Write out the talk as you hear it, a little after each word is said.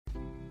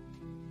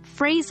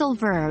Phrasal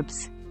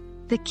verbs.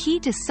 The key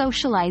to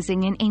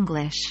socializing in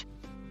English.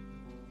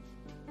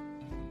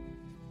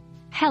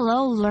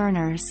 Hello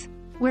learners.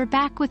 We're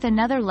back with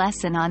another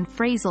lesson on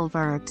phrasal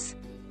verbs.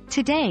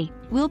 Today,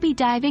 we'll be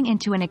diving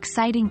into an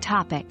exciting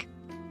topic: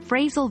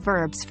 phrasal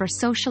verbs for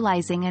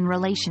socializing and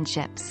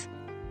relationships.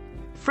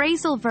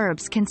 Phrasal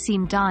verbs can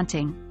seem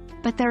daunting,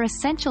 but they're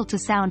essential to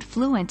sound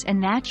fluent and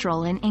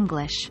natural in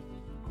English.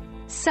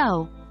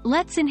 So,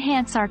 let's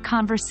enhance our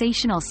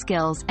conversational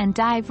skills and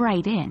dive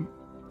right in.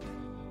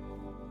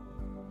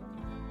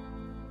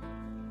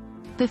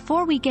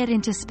 Before we get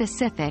into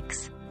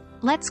specifics,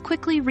 let's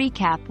quickly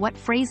recap what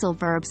phrasal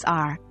verbs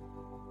are.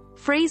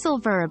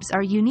 Phrasal verbs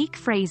are unique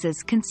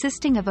phrases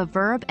consisting of a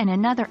verb and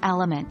another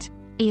element,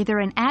 either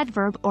an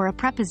adverb or a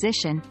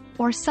preposition,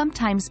 or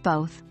sometimes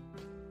both.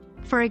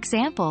 For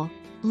example,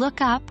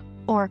 look up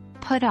or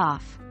put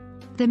off.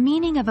 The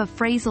meaning of a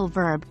phrasal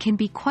verb can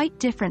be quite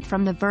different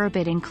from the verb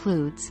it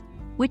includes,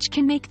 which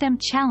can make them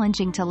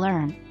challenging to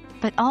learn,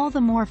 but all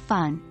the more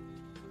fun.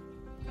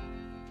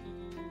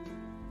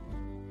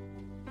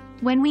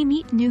 When we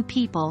meet new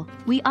people,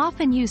 we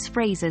often use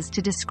phrases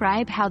to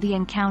describe how the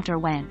encounter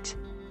went.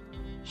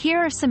 Here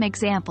are some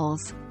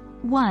examples.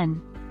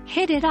 1.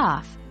 Hit it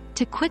off,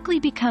 to quickly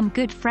become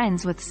good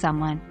friends with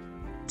someone.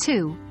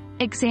 2.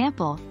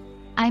 Example: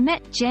 I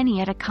met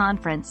Jenny at a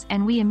conference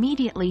and we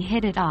immediately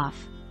hit it off.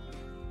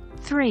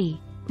 3.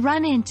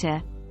 Run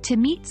into, to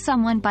meet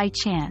someone by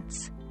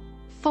chance.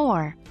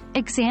 4.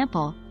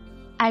 Example: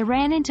 I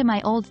ran into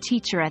my old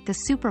teacher at the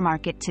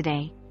supermarket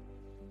today.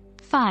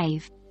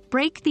 5.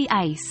 Break the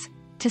ice,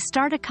 to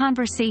start a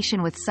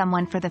conversation with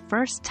someone for the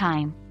first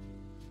time.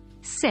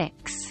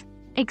 6.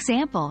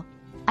 Example: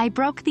 I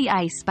broke the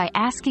ice by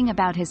asking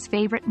about his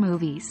favorite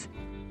movies.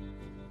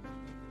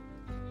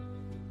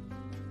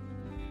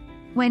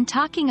 When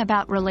talking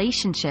about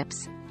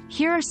relationships,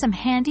 here are some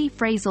handy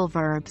phrasal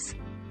verbs.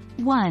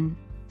 1.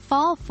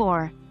 Fall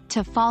for,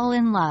 to fall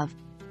in love.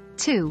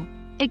 2.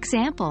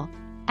 Example: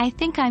 I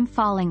think I'm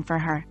falling for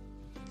her.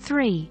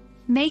 3.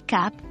 Make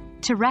up,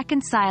 to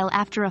reconcile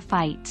after a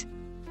fight.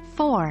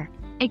 4.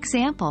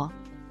 Example: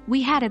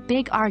 we had a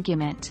big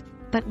argument,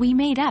 but we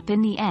made up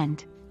in the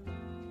end.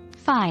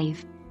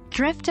 5.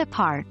 Drift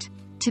apart,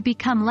 to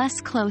become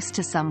less close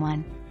to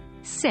someone.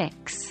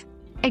 6.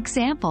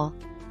 Example: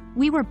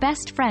 we were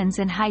best friends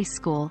in high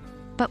school,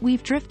 but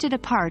we've drifted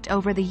apart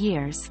over the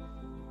years.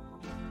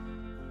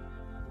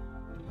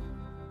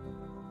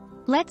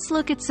 Let's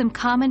look at some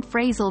common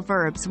phrasal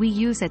verbs we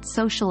use at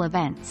social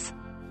events.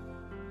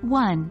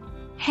 1.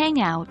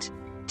 Hang out,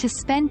 to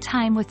spend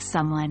time with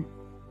someone.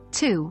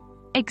 2.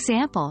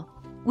 Example: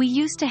 we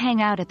used to hang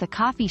out at the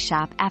coffee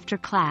shop after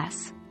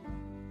class.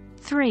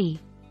 3.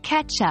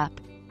 Catch up,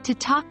 to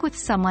talk with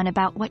someone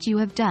about what you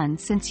have done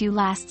since you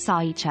last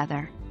saw each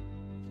other.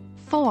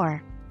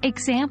 4.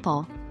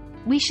 Example: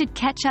 we should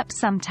catch up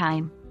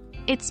sometime.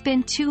 It's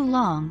been too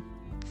long.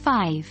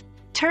 5.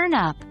 Turn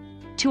up,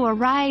 to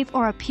arrive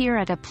or appear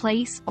at a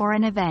place or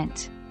an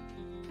event.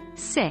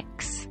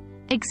 6.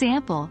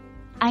 Example: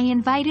 I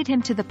invited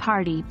him to the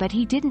party but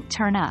he didn't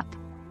turn up.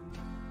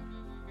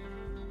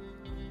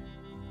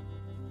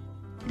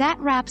 That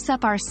wraps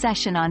up our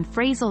session on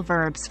phrasal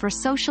verbs for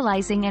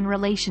socializing and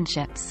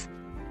relationships.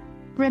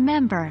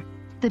 Remember,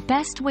 the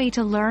best way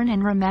to learn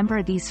and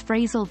remember these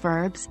phrasal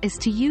verbs is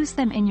to use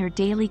them in your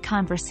daily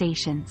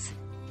conversations.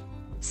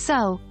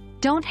 So,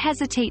 don't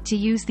hesitate to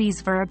use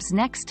these verbs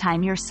next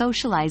time you're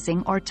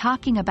socializing or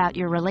talking about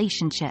your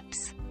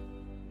relationships.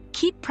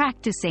 Keep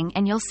practicing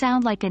and you'll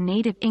sound like a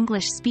native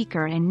English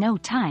speaker in no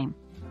time.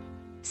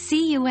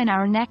 See you in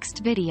our next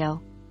video.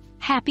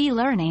 Happy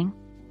learning!